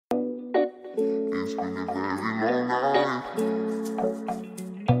It's been a very long night.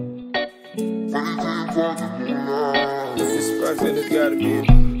 Waiting for the moonlight. If it's sparks, then it's gotta be it.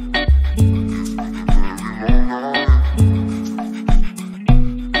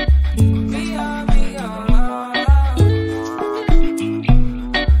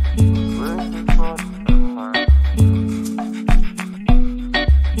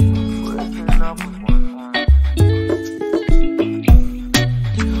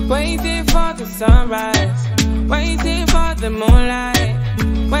 Waiting for the sunrise, waiting for the moonlight,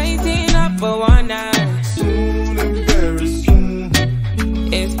 waiting up for one night. Soon and very soon.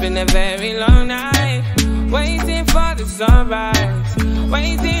 It's been a very long night, waiting for the sunrise,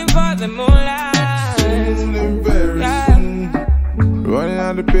 waiting for the moonlight. Soon and very soon. Running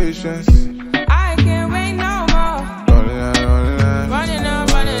out of patience. I can't wait no more. Running out. Running on.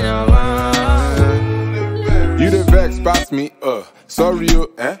 You the vex past me, sorry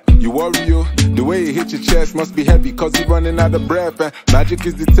you, you worry you. The way it hit your chest must be heavy, cause you're running out of breath, magic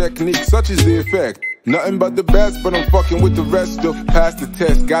is the technique, such is the effect. Nothing but the best, but I'm fucking with the rest of. Passed the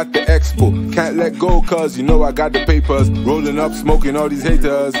test, got the expo. Can't let go, cause you know I got the papers. Rolling up, smoking all these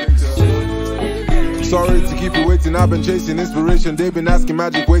haters. Sorry to keep you waiting, I've been chasing inspiration. They've been asking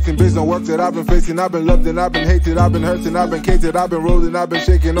magic, waiting based on work that I've been facing. I've been loved and I've been hated, I've been hurting, I've been catered, I've been rolling, I've been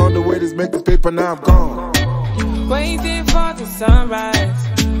shaking. On the way to make this paper, now I'm gone. Waiting for the sunrise,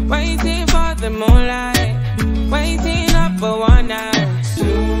 waiting for the moonlight, waiting up for one night.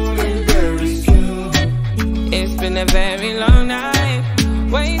 Soon and very soon. It's been a very long night,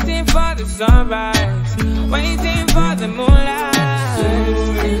 waiting for the sunrise, waiting for the moonlight.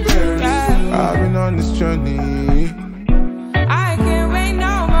 Soon and very soon. I've been on this journey. I can't wait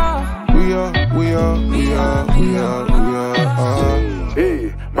no more. We are.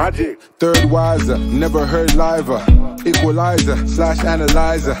 Hey, magic. Third wiser, never heard liver. Equalizer /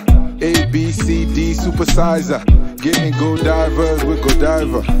 analyzer. A, B, C, D, supersizer. Getting go divers, we go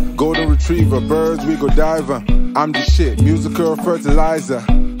diver. Golden retriever, birds, we go diver. I'm the shit, musical fertilizer.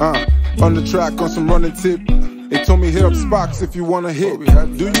 On the track, on some running tip. They told me hit up Spox if you wanna hit.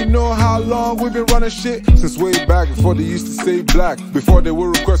 Do you know how long we've been running shit? Since way back before they used to say black. Before they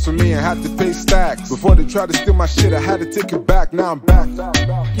would request from me and had to pay stacks. Before they tried to steal my shit, I had to take it back. Now I'm back.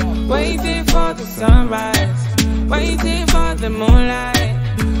 Waiting for the sunrise, waiting for the moonlight,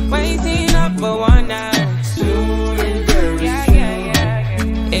 waiting up for one night. Soon and very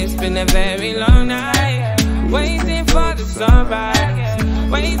soon. It's been a very long night, waiting for the sunrise,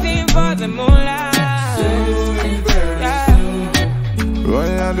 waiting for the moonlight.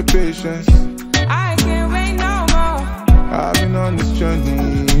 Running out of patience. I can't wait no more. I've been on this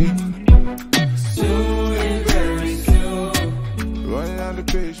journey. Soon and very soon. Running out of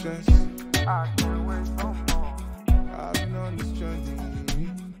patience. I can't wait no more. I've been on this journey.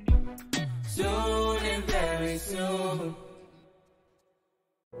 Soon and very soon.